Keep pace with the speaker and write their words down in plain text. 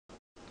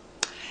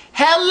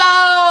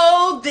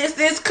Hello, this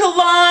is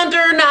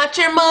Colander, not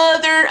your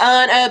mother,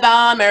 a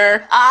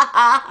bomber.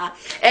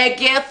 And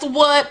guess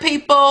what,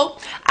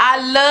 people? I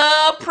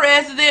love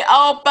President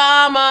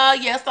Obama.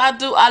 Yes, I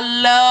do.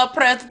 I love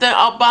President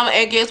Obama.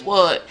 And guess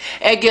what?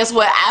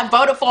 I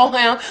voted for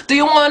him. Do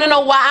you want to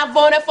know why I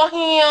voted for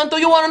him? Do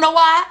you want to know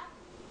why?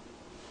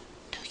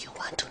 Do you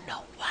want to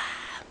know why?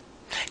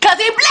 Because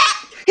he black.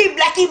 He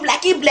black, he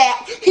black, he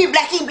black, he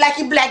black, he black,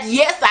 he black.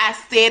 Yes, I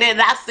said it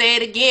and I say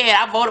it again.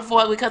 I voted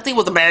for him because he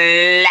was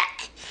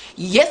black.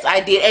 Yes,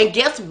 I did. And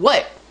guess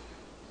what?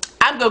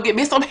 I'm going to get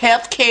me some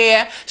health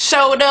care.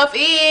 Show enough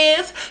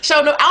is. Show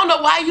enough. I don't know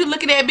why you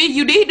looking at me.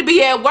 You need to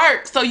be at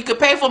work so you can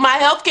pay for my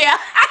health care.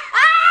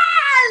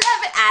 I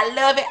love it. I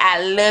love it.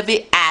 I love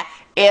it.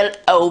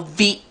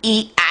 I-L-O-V-E-I-T.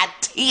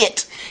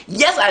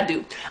 Yes, I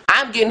do.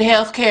 I'm getting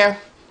health care.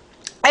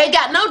 I ain't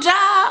got no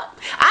job.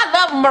 I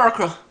love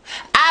America.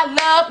 I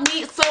love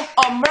me some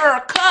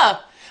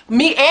America.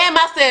 Me and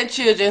my 7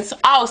 children,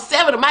 all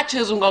 7 of my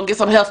children gonna get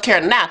some health care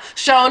now.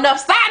 Sure enough,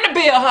 sign the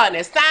bill,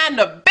 honey. Sign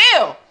the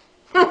bill.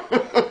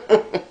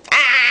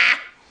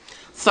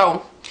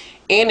 So,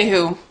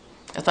 anywho,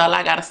 that's all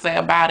I gotta say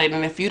about it.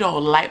 And if you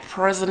don't like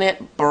President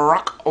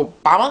Barack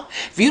Obama,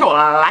 if you don't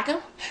like him,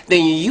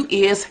 then you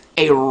is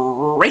a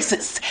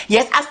racist.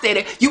 Yes, I said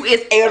it. You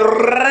is a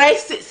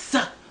racist.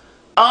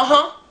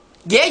 Uh-huh.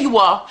 Yeah, you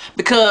are.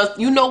 Because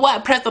you know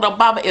what? President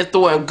Obama is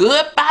doing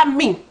good by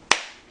me.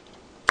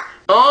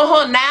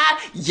 Now,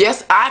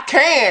 yes, I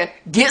can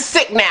get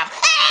sick now.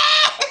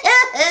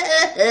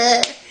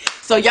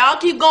 So y'all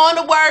keep going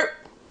to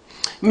work,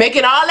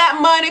 making all that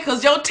money,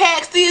 because your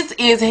taxes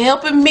is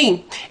helping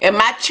me and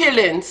my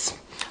chillins.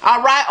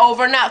 All right,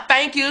 over and out.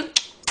 Thank you.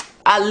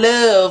 I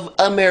love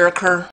America.